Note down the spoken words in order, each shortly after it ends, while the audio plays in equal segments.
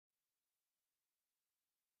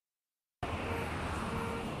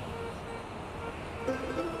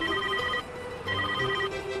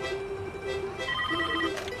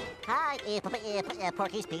right,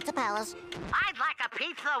 Porky's Pizza Palace. I'd like a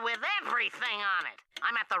pizza with everything on it.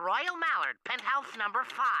 I'm at the Royal Mallard, penthouse number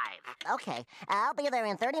 5. Okay, I'll be there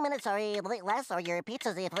in 30 minutes or less, or your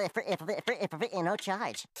pizza's no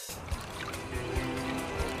charge.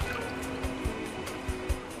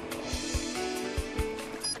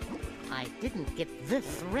 I didn't get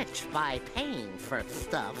this rich by paying for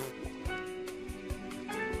stuff.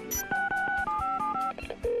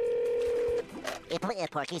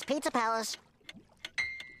 Porky's Pizza Palace.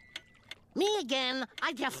 Me again.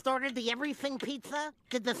 I just ordered the everything pizza.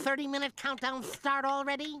 Did the 30-minute countdown start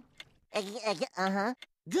already? Uh-huh.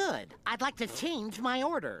 Good. I'd like to change my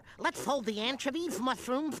order. Let's hold the anchovies,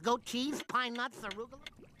 mushrooms, goat cheese, pine nuts, arugula,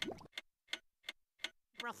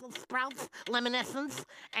 Brussels sprouts, lemon essence,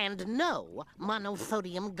 and no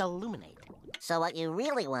monosodium glutamate. So what you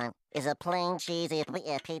really want is a plain cheesy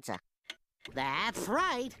pizza. That's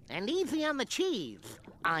right. And easy on the cheese.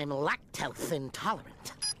 I'm lactose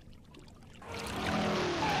intolerant.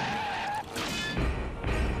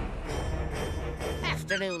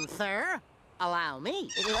 Afternoon, sir. Allow me.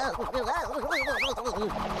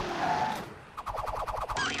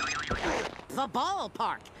 The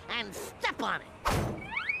ballpark, and step on it.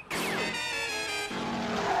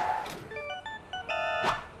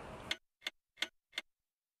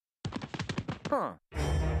 Huh.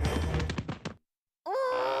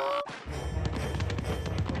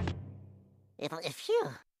 If you...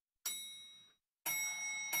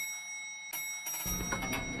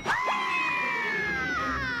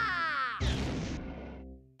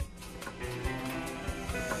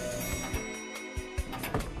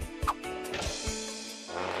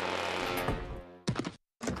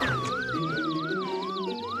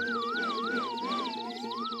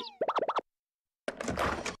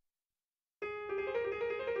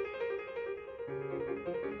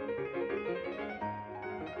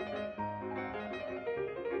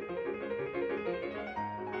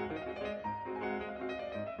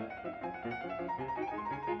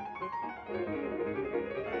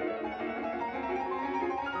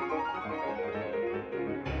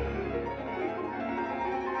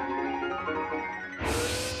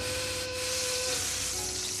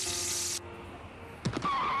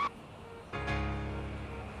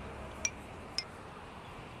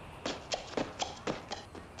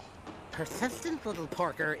 Persistent little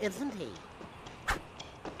porker, isn't he?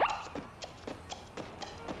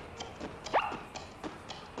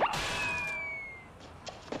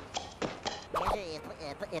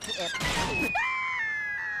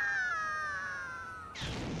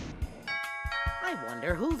 I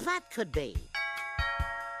wonder who that could be.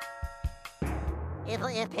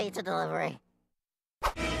 If pizza delivery.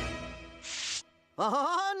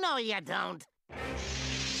 Oh, no, you don't.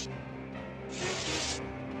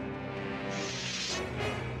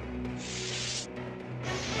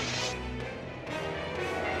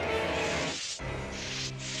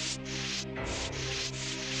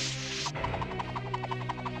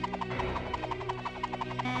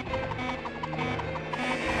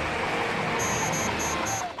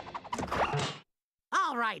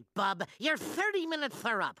 All right, bub, your 30 minutes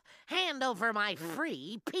are up. Hand over my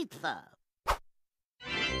free pizza.